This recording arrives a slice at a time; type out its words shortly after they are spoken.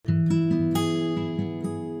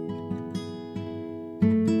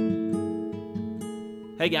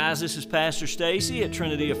Hey guys, this is Pastor Stacey at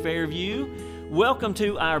Trinity of Fairview. Welcome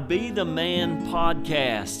to our Be the Man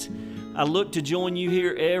podcast. I look to join you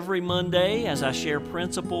here every Monday as I share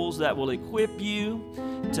principles that will equip you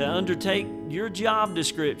to undertake your job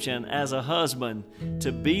description as a husband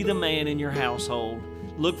to be the man in your household.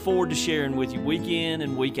 Look forward to sharing with you week in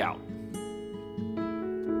and week out.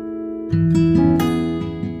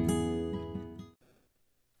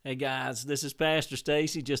 Hey guys, this is Pastor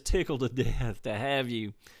Stacey. Just tickled to death to have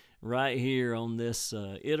you right here on this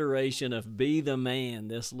iteration of Be the Man,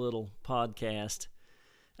 this little podcast.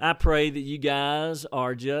 I pray that you guys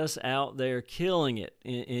are just out there killing it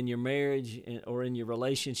in your marriage or in your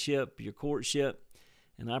relationship, your courtship.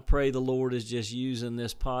 And I pray the Lord is just using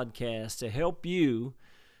this podcast to help you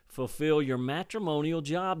fulfill your matrimonial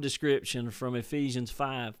job description from Ephesians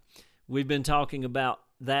 5. We've been talking about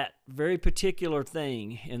that very particular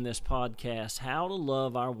thing in this podcast, how to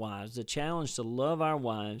love our wives, the challenge to love our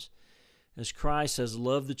wives as Christ has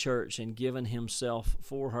loved the church and given himself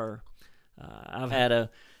for her. I've had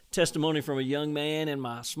a testimony from a young man in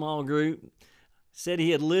my small group. Said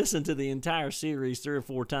he had listened to the entire series 3 or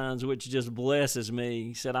 4 times, which just blesses me.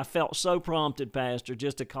 He said, I felt so prompted, Pastor,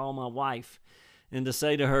 just to call my wife and to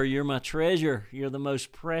say to her, you're my treasure. You're the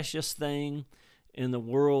most precious thing in the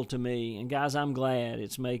world to me. And guys, I'm glad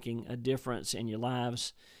it's making a difference in your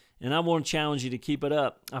lives. And I want to challenge you to keep it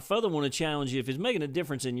up. I further want to challenge you, if it's making a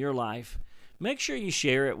difference in your life, make sure you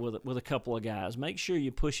share it with a couple of guys. Make sure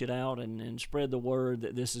you push it out and spread the word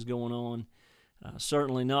that this is going on.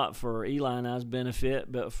 Certainly not for Eli and I's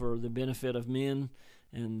benefit, but for the benefit of men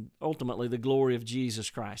and ultimately the glory of Jesus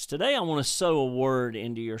Christ. Today I want to sow a word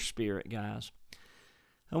into your spirit, guys.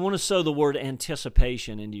 I want to sow the word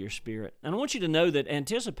anticipation into your spirit. And I want you to know that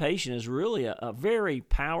anticipation is really a very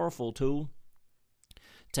powerful tool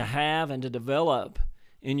to have and to develop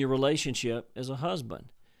in your relationship as a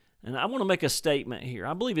husband. And I want to make a statement here.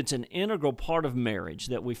 I believe it's an integral part of marriage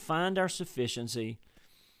that we find our sufficiency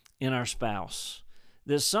in our spouse.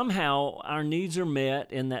 That somehow our needs are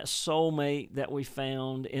met in that soulmate that we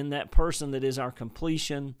found, in that person that is our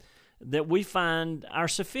completion, that we find our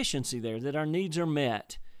sufficiency there, that our needs are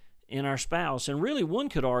met in our spouse. And really, one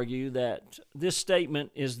could argue that this statement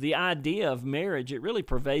is the idea of marriage. It really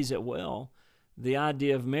pervades it well, the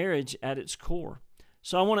idea of marriage at its core.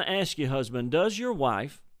 So I want to ask you, husband, does your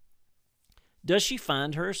wife, does she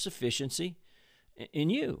find her sufficiency in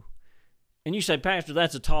you? And you say, Pastor,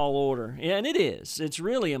 that's a tall order. Yeah, and it is. It's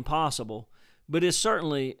really impossible. But it's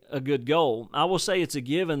certainly a good goal. I will say it's a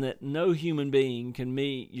given that no human being can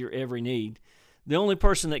meet your every need. The only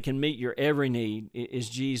person that can meet your every need is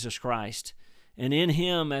Jesus Christ. And in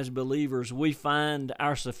him, as believers, we find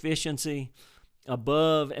our sufficiency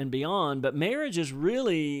above and beyond. But marriage is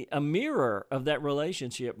really a mirror of that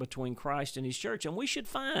relationship between Christ and his church. And we should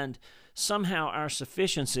find somehow our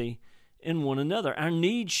sufficiency in one another. Our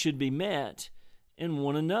needs should be met in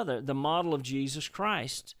one another. The model of Jesus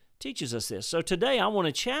Christ teaches us this. So today I want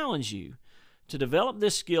to challenge you to develop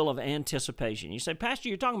this skill of anticipation. You say, Pastor,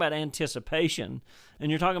 you're talking about anticipation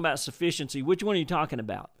and you're talking about sufficiency. Which one are you talking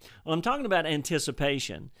about? Well, I'm talking about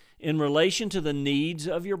anticipation in relation to the needs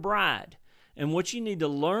of your bride. And what you need to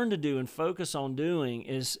learn to do and focus on doing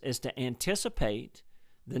is to anticipate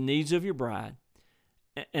the needs of your bride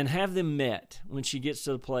and have them met when she gets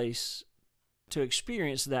to the place to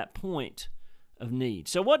experience that point of need.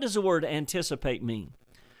 So what does the word anticipate mean?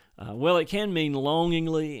 Well, it can mean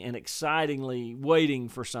longingly and excitingly waiting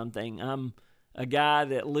for something. I'm a guy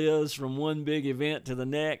that lives from one big event to the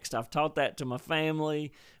next. I've taught that to my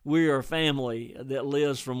family. We are a family that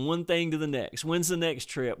lives from one thing to the next. When's the next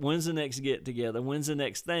trip? When's the next get-together? When's the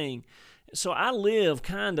next thing? So I live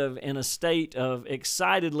kind of in a state of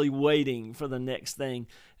excitedly waiting for the next thing.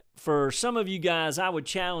 For some of you guys, I would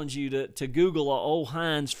challenge you to Google an old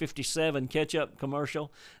Heinz 57 ketchup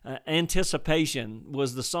commercial. Anticipation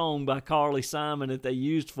was the song by Carly Simon that they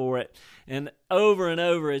used for it. And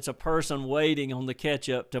over, it's a person waiting on the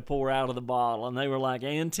ketchup to pour out of the bottle. And they were like,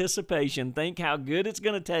 anticipation, think how good it's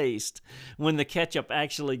going to taste when the ketchup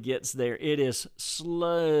actually gets there. It is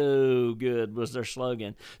slow good was their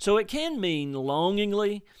slogan. So it can mean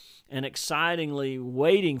longingly and excitingly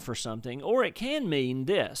waiting for something, or it can mean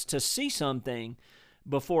this, to see something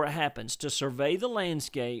before it happens, to survey the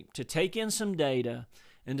landscape, to take in some data,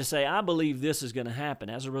 and to say, I believe this is going to happen.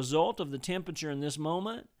 As a result of the temperature in this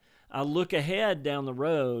moment, I look ahead down the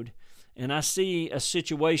road, and I see a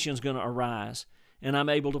situation is going to arise, and I'm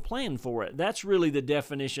able to plan for it. That's really the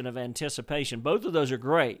definition of anticipation. Both of those are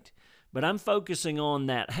great, But I'm focusing on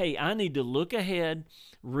that. Hey, I need to look ahead,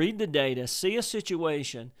 read the data, see a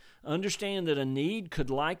situation, understand that a need could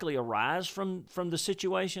likely arise from the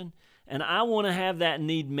situation, and I want to have that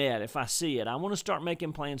need met if I see it. I want to start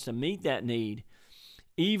making plans to meet that need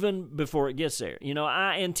even before it gets there.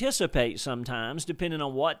 I anticipate sometimes, depending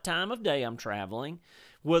on what time of day I'm traveling,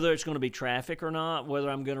 whether it's going to be traffic or not, whether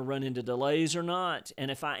I'm going to run into delays or not.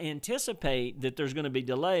 And if I anticipate that there's going to be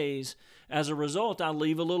delays, as a result, I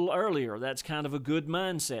leave a little earlier. That's kind of a good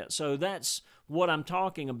mindset. So that's what I'm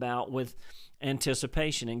talking about with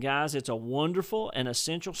anticipation. And guys, it's a wonderful and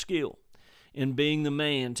essential skill in being the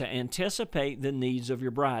man to anticipate the needs of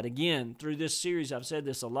your bride. Again, through this series, I've said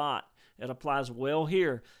this a lot. It applies well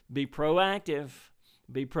here. Be proactive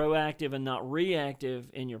and not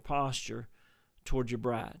reactive in your posture toward your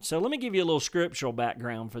bride. So let me give you a little scriptural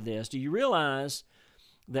background for this. Do you realize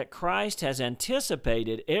that Christ has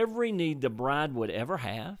anticipated every need the bride would ever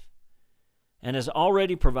have and has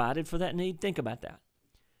already provided for that need? Think about that.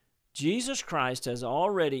 Jesus Christ has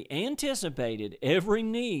already anticipated every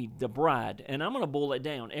need the bride, and I'm going to boil it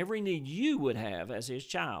down, every need you would have as His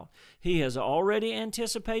child. He has already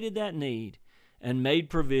anticipated that need and made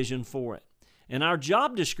provision for it. And our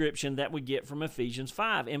job description that we get from Ephesians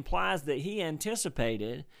 5 implies that He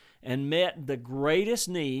anticipated and met the greatest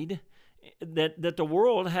need that the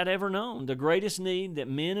world had ever known, the greatest need that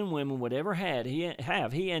men and women would ever have.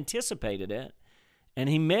 He anticipated it, and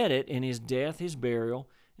He met it in His death, His burial,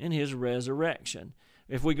 and His resurrection.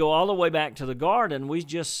 If we go all the way back to the garden, we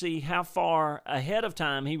just see how far ahead of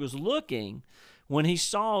time He was looking when He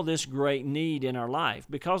saw this great need in our life.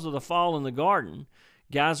 Because of the fall in the garden,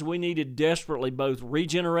 guys, we needed desperately both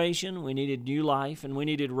regeneration, we needed new life, and we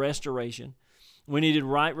needed restoration. We needed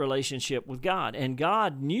right relationship with God. And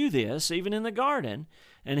God knew this even in the garden,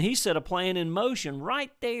 and He set a plan in motion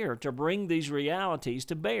right there to bring these realities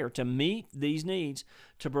to bear, to meet these needs,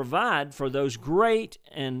 to provide for those great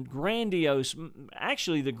and grandiose,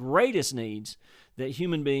 actually the greatest needs that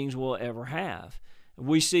human beings will ever have.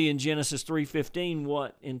 We see in Genesis 3:15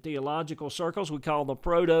 what in theological circles we call the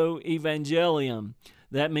proto-evangelium.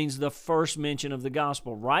 That means the first mention of the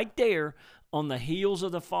gospel. Right there on the heels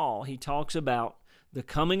of the fall, He talks about the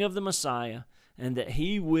coming of the Messiah and that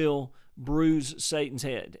He will bruise Satan's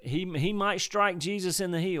head. He might strike Jesus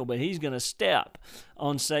in the heel, but He's going to step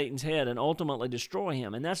on Satan's head and ultimately destroy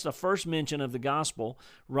him. And that's the first mention of the gospel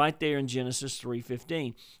right there in Genesis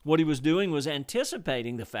 3:15. What He was doing was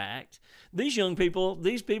anticipating the fact these people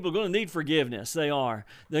are going to need forgiveness. They are.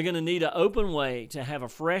 They're going to need an open way to have a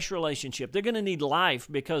fresh relationship. They're going to need life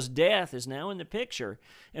because death is now in the picture.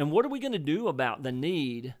 And what are we going to do about the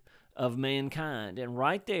need of mankind? And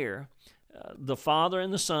right there, the Father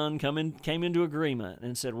and the Son came into agreement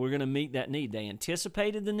and said, we're going to meet that need. They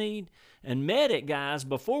anticipated the need and met it, guys,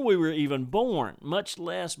 before we were even born, much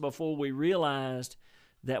less before we realized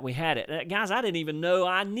that we had it. Guys, I didn't even know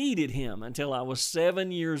I needed Him until I was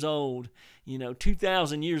 7 years old,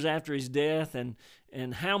 2,000 years after His death,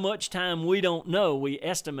 and how much time we don't know. We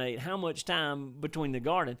estimate how much time between the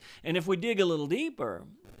garden. And if we dig a little deeper,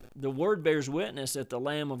 the Word bears witness that the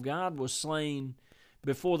Lamb of God was slain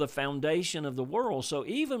before the foundation of the world. So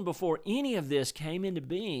even before any of this came into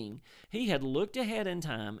being, He had looked ahead in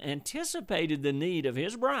time, anticipated the need of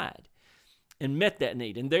His bride, and met that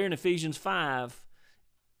need. And there in Ephesians 5,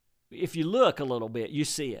 if you look a little bit, you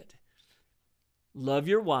see it. Love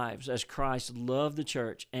your wives as Christ loved the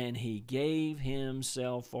church, and He gave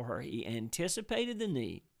Himself for her. He anticipated the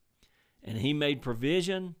need, and He made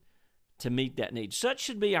provision to meet that need. Such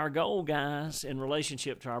should be our goal, guys, in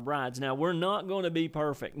relationship to our brides. Now, we're not going to be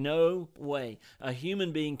perfect. No way. A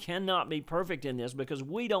human being cannot be perfect in this because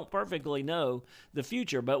we don't perfectly know the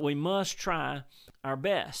future, but we must try our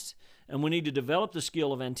best. And we need to develop the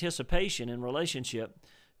skill of anticipation in relationship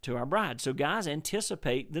to our bride. So, guys,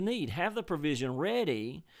 anticipate the need. Have the provision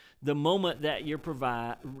ready the moment that your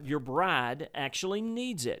bride actually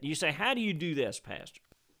needs it. You say, how do you do this, Pastor?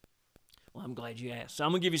 Well, I'm glad you asked. So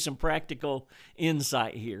I'm going to give you some practical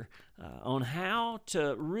insight here on how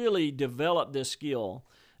to really develop this skill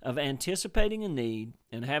of anticipating a need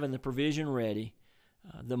and having the provision ready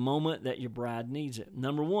the moment that your bride needs it.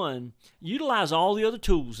 Number one, utilize all the other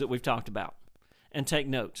tools that we've talked about and take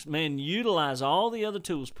notes. Man, utilize all the other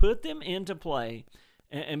tools. Put them into play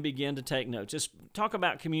and begin to take notes. Just talk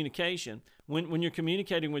about communication. When you're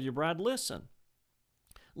communicating with your bride, listen.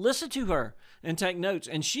 Listen to her and take notes,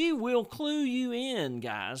 and she will clue you in,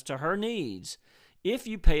 guys, to her needs if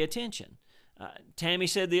you pay attention. Tammy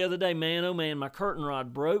said the other day, man, oh man, my curtain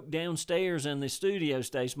rod broke downstairs in the studio,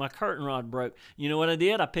 Stacey. My curtain rod broke. You know what I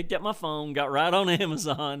did? I picked up my phone, got right on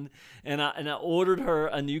Amazon, and I ordered her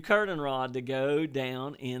a new curtain rod to go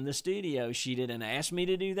down in the studio. She didn't ask me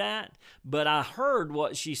to do that, but I heard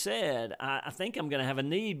what she said. I think I'm going to have a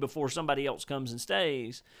need before somebody else comes and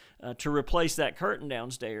stays to replace that curtain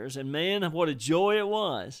downstairs. And man, what a joy it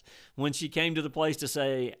was when she came to the place to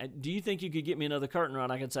say, do you think you could get me another curtain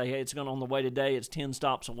rod? I could say, hey, it's going on the way today. It's 10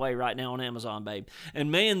 stops away right now on Amazon, babe.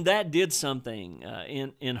 And man, that did something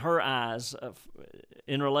in her eyes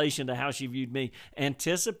in relation to how she viewed me,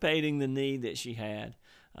 anticipating the need that she had.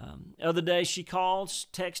 Other day she called,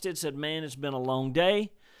 texted, said, man, it's been a long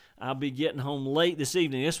day. I'll be getting home late this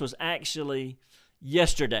evening. This was actually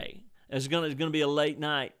yesterday. It's going to be a late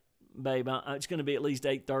night, babe. It's going to be at least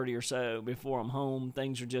 8:30 or so before I'm home.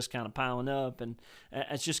 Things are just kind of piling up, and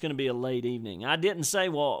it's just going to be a late evening. I didn't say,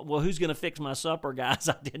 well, who's going to fix my supper, guys?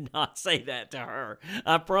 I did not say that to her.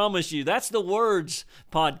 I promise you. That's the Words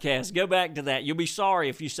podcast. Go back to that. You'll be sorry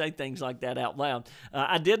if you say things like that out loud.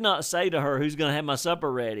 I did not say to her, who's going to have my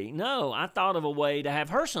supper ready? No, I thought of a way to have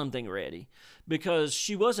her something ready because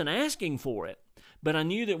she wasn't asking for it. But I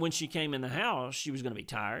knew that when she came in the house, she was going to be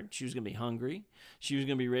tired. She was going to be hungry. She was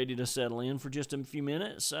going to be ready to settle in for just a few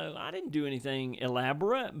minutes. So I didn't do anything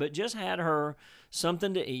elaborate, but just had her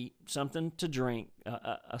something to eat, something to drink,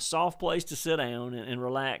 a soft place to sit down and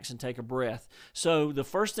relax and take a breath. So the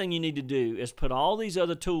first thing you need to do is put all these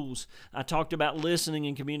other tools. I talked about listening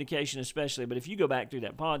and communication especially, but if you go back through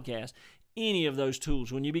that podcast, any of those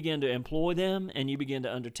tools, when you begin to employ them and you begin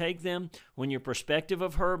to undertake them, when your perspective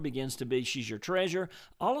of her begins to be she's your treasure,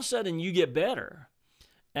 all of a sudden you get better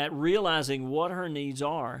at realizing what her needs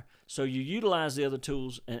are. So you utilize the other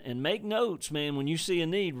tools and make notes, man. When you see a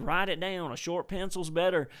need, write it down. A short pencil's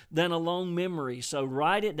better than a long memory. So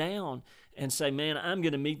write it down and say, man, I'm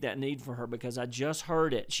going to meet that need for her because I just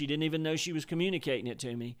heard it. She didn't even know she was communicating it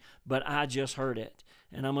to me, but I just heard it.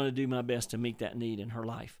 And I'm going to do my best to meet that need in her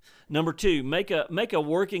life. Number 2, make a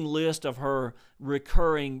working list of her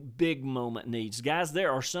recurring big moment needs. Guys,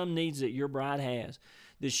 there are some needs that your bride has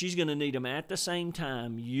that she's going to need them at the same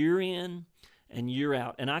time, year in and year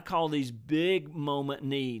out. And I call these big moment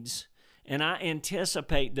needs. And I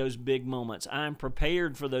anticipate those big moments. I'm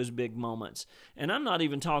prepared for those big moments. And I'm not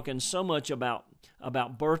even talking so much about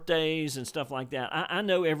birthdays and stuff like that. I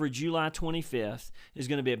know every July 25th is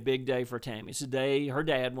going to be a big day for Tammy. It's the day her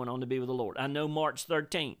dad went on to be with the Lord. I know March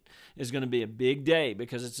 13th is going to be a big day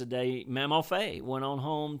because it's the day Mama Faye went on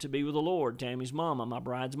home to be with the Lord, Tammy's mama, my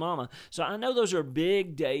bride's mama. So I know those are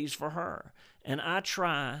big days for her. And I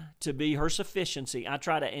try to be her sufficiency. I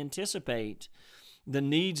try to anticipate the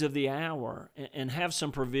needs of the hour and have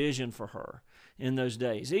some provision for her in those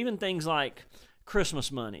days. Even things like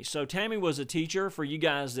Christmas money. So Tammy was a teacher. For you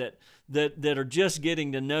guys that are just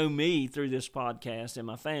getting to know me through this podcast and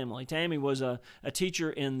my family, Tammy was a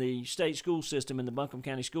teacher in the state school system, in the Buncombe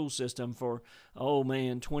County school system for,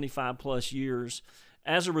 25 plus years.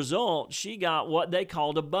 As a result, she got what they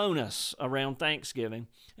called a bonus around Thanksgiving.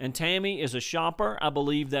 And Tammy is a shopper. I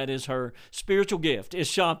believe that is her spiritual gift, is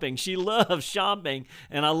shopping. She loves shopping,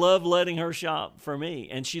 and I love letting her shop for me.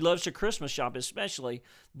 And she loves to Christmas shop especially.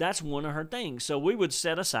 That's one of her things. So we would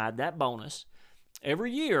set aside that bonus.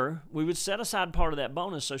 Every year, we would set aside part of that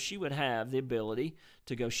bonus so she would have the ability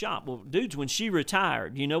to go shop. Well, dudes, when she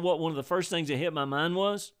retired, you know what one of the first things that hit my mind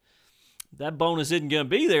was? That bonus isn't going to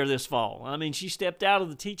be there this fall. I mean, she stepped out of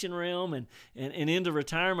the teaching realm and into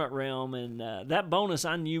retirement realm, and that bonus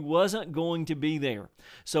I knew wasn't going to be there.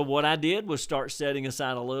 So what I did was start setting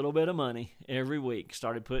aside a little bit of money every week.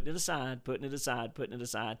 Started putting it aside.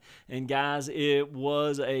 And guys, it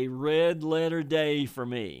was a red letter day for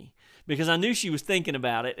me, because I knew she was thinking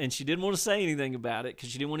about it, and she didn't want to say anything about it because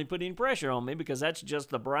she didn't want to put any pressure on me, because that's just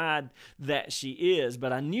the bride that she is.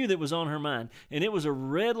 But I knew that was on her mind, and it was a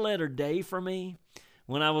red letter day for me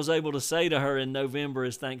when I was able to say to her in November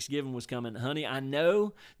as Thanksgiving was coming, honey, I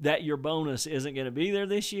know that your bonus isn't going to be there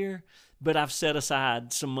this year, but I've set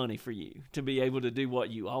aside some money for you to be able to do what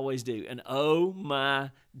you always do. And oh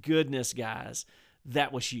my goodness, guys,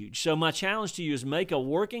 that was huge. So my challenge to you is make a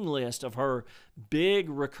working list of her big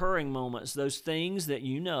recurring moments, those things that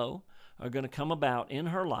you know are going to come about in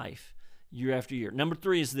her life year after year. Number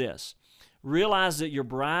 3 is this. Realize that your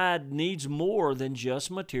bride needs more than just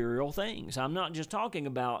material things. I'm not just talking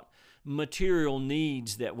about material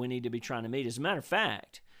needs that we need to be trying to meet. As a matter of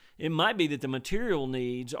fact, it might be that the material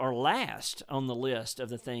needs are last on the list of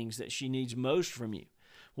the things that she needs most from you.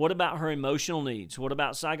 What about her emotional needs? What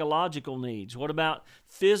about psychological needs? What about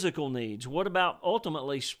physical needs? What about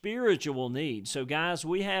ultimately spiritual needs? So guys,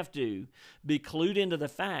 we have to be clued into the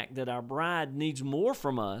fact that our bride needs more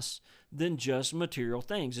from us than just material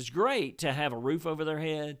things. It's great to have a roof over their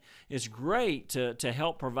head. It's great to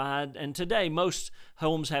help provide. And today, most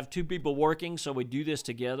homes have two people working, so we do this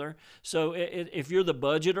together. So if you're the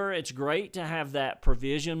budgeter, it's great to have that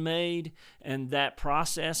provision made and that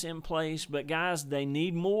process in place. But guys, they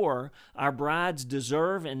need more. Our brides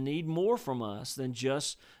deserve and need more from us than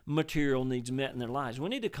just material needs met in their lives. We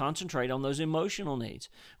need to concentrate on those emotional needs.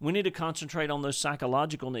 We need to concentrate on those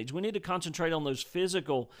psychological needs. We need to concentrate on those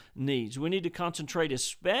physical needs. We need to concentrate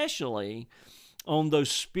especially on those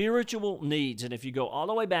spiritual needs. And if you go all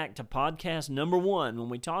the way back to podcast number 1, when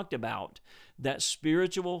we talked about that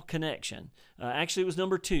spiritual connection, actually it was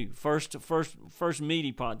number 2, first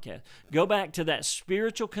meaty podcast. Go back to that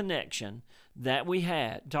spiritual connection that we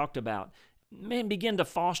had talked about. Man, begin to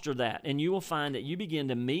foster that, and you will find that you begin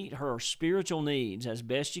to meet her spiritual needs as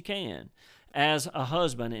best you can as a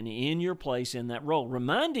husband and in your place in that role,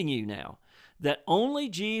 reminding you now that only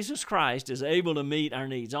Jesus Christ is able to meet our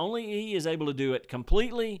needs. Only He is able to do it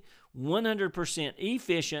completely, 100%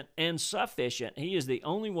 efficient and sufficient. He is the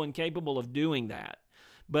only one capable of doing that.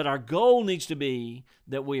 But our goal needs to be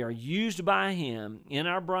that we are used by Him in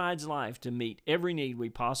our bride's life to meet every need we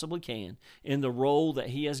possibly can in the role that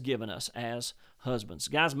He has given us as husbands.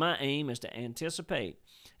 Guys, my aim is to anticipate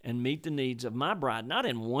and meet the needs of my bride, not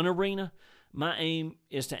in one arena. My aim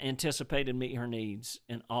is to anticipate and meet her needs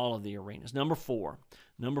in all of the arenas. Number four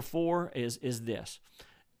is this.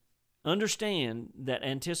 Understand that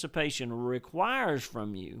anticipation requires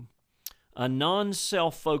from you a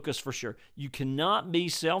non-self focus for sure. You cannot be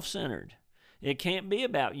self-centered. It can't be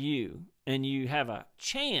about you, and you have a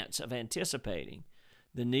chance of anticipating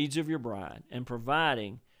the needs of your bride and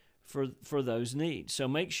providing for those needs. So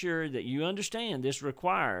make sure that you understand this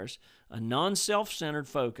requires a non-self-centered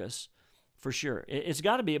focus for sure. It's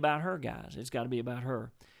got to be about her, guys. It's got to be about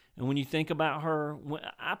her. And when you think about her,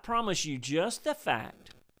 I promise you, just the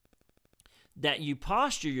fact that you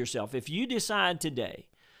posture yourself, if you decide today,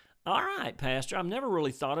 all right, Pastor, I've never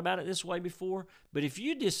really thought about it this way before, but if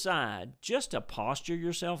you decide just to posture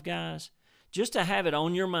yourself, guys, just to have it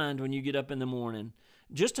on your mind when you get up in the morning,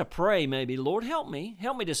 just to pray maybe, Lord, help me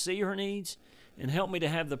to see her needs and help me to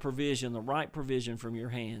have the provision, the right provision from your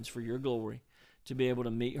hands for your glory to be able to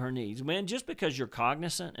meet her needs. Man, just because you're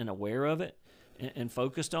cognizant and aware of it and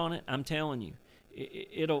focused on it, I'm telling you,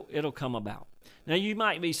 it'll come about. Now, you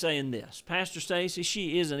might be saying this, Pastor Stacey,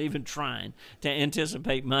 she isn't even trying to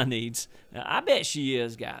anticipate my needs. Now, I bet she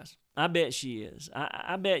is, guys. I bet she is.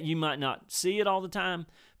 I bet you might not see it all the time,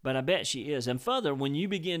 but I bet she is. And further, when you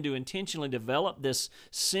begin to intentionally develop this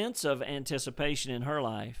sense of anticipation in her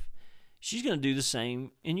life, she's going to do the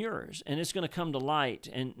same in yours, and it's going to come to light.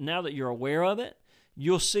 And now that you're aware of it,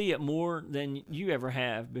 you'll see it more than you ever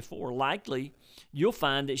have before. Likely, you'll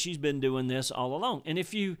find that she's been doing this all along. And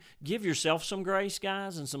if you give yourself some grace,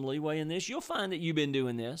 guys, and some leeway in this, you'll find that you've been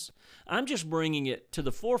doing this. I'm just bringing it to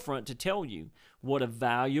the forefront to tell you what a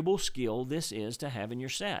valuable skill this is to have in your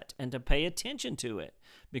set and to pay attention to it.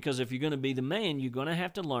 Because if you're going to be the man, you're going to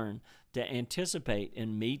have to learn to anticipate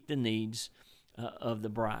and meet the needs of the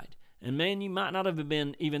bride. And man, you might not have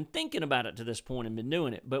been even thinking about it to this point and been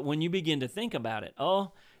doing it. But when you begin to think about it,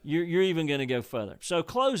 you're even going to go further. So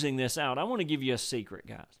closing this out, I want to give you a secret,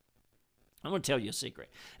 guys. I'm going to tell you a secret.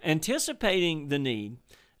 Anticipating the need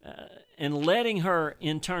and letting her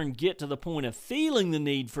in turn get to the point of feeling the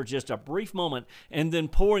need for just a brief moment and then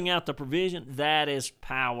pouring out the provision, that is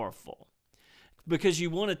powerful. Because you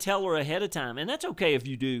want to tell her ahead of time. And that's okay if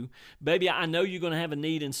you do. Baby, I know you're going to have a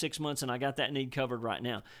need in 6 months, and I got that need covered right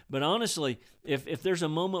now. But honestly, if there's a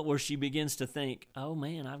moment where she begins to think, oh,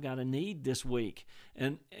 man, I've got a need this week,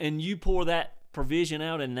 and you pour that provision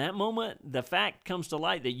out in that moment, the fact comes to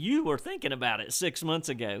light that you were thinking about it 6 months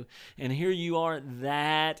ago, and here you are.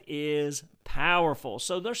 That is powerful.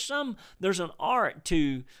 So there's an art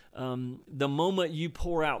to the moment you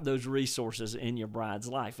pour out those resources in your bride's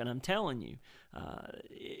life. And I'm telling you,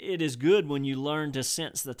 it is good when you learn to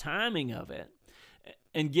sense the timing of it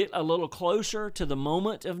and get a little closer to the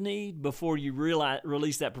moment of need before you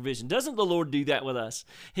release that provision. Doesn't the Lord do that with us?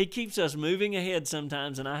 He keeps us moving ahead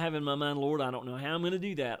sometimes, and I have in my mind, Lord, I don't know how I'm going to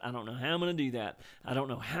do that. I don't know how I'm going to do that. I don't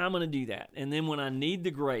know how I'm going to do that. And then when I need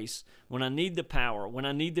the grace, when I need the power, when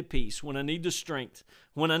I need the peace, when I need the strength,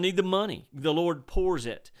 when I need the money, the Lord pours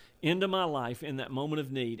it into my life in that moment of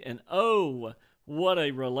need. And oh, what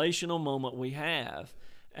a relational moment we have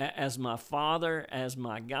as my Father, as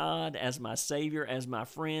my God, as my Savior, as my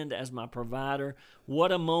friend, as my provider.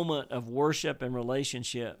 What a moment of worship and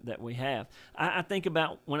relationship that we have. I think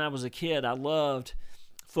about when I was a kid, I loved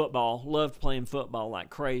football, loved playing football like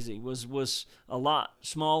crazy, was a lot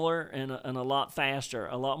smaller and a lot faster,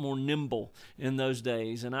 a lot more nimble in those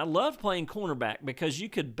days. And I loved playing cornerback because you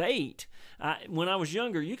could bait. When I was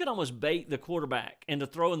younger, you could almost bait the quarterback into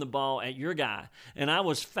throwing the ball at your guy. And I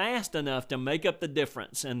was fast enough to make up the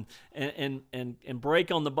difference and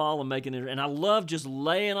break on the ball and making it. And I loved just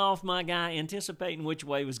laying off my guy, anticipating which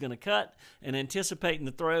way he was going to cut and anticipating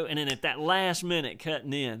the throw. And then at that last minute,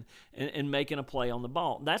 cutting in and making a play on the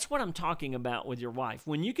ball. That's what I'm talking about with your wife.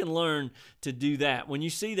 When you can learn to do that, when you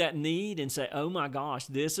see that need and say, oh my gosh,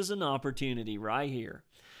 this is an opportunity right here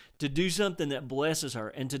to do something that blesses her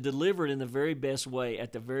and to deliver it in the very best way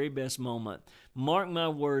at the very best moment. Mark my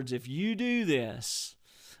words, if you do this,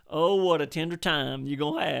 oh, what a tender time you're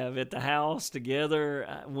going to have at the house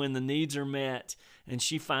together when the needs are met and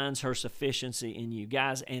she finds her sufficiency in you.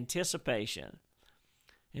 Guys, anticipation.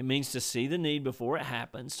 It means to see the need before it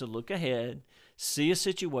happens, to look ahead, see a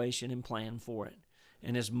situation, and plan for it.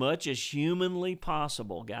 And as much as humanly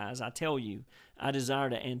possible, guys, I tell you, I desire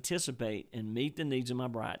to anticipate and meet the needs of my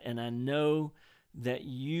bride. And I know that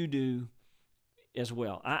you do as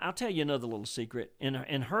well. I'll tell you another little secret. In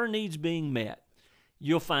her needs being met,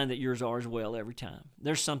 you'll find that yours are as well every time.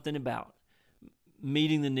 There's something about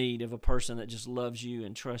meeting the need of a person that just loves you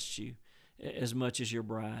and trusts you as much as your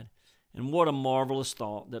bride. And what a marvelous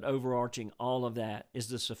thought that overarching all of that is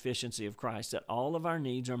the sufficiency of Christ, that all of our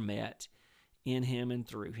needs are met in Him and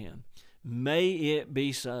through Him. May it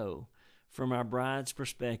be so from our bride's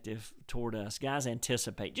perspective toward us. Guys,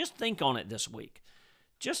 anticipate. Just think on it this week.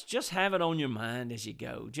 Just have it on your mind as you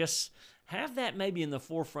go. Just have that maybe in the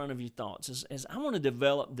forefront of your thoughts as I want to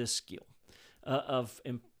develop this skill of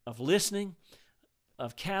listening,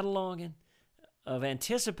 of cataloging, of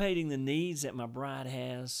anticipating the needs that my bride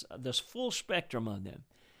has, this full spectrum of them.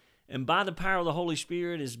 And by the power of the Holy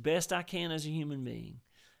Spirit, as best I can as a human being,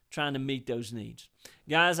 trying to meet those needs.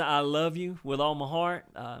 Guys, I love you with all my heart.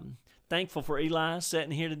 Thankful for Eli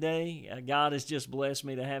sitting here today. God has just blessed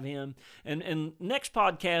me to have him. And next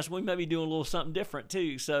podcast, we may be doing a little something different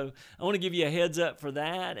too. So I want to give you a heads up for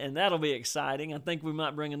that, and that'll be exciting. I think we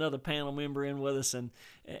might bring another panel member in with us and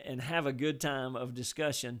have a good time of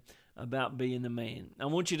discussion about being the man. I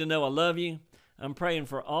want you to know I love you. I'm praying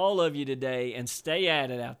for all of you today, and stay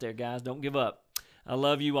at it out there, guys. Don't give up. I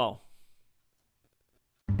love you all.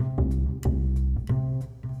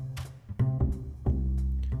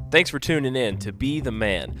 Thanks for tuning in to Be the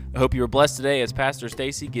Man. I hope you were blessed today as Pastor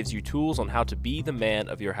Stacey gives you tools on how to be the man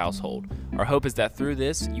of your household. Our hope is that through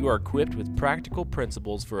this, you are equipped with practical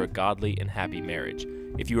principles for a godly and happy marriage.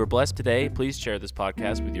 If you were blessed today, please share this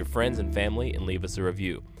podcast with your friends and family and leave us a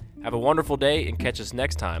review. Have a wonderful day and catch us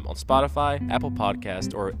next time on Spotify, Apple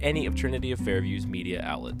Podcast, or any of Trinity of Fairview's media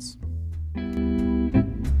outlets.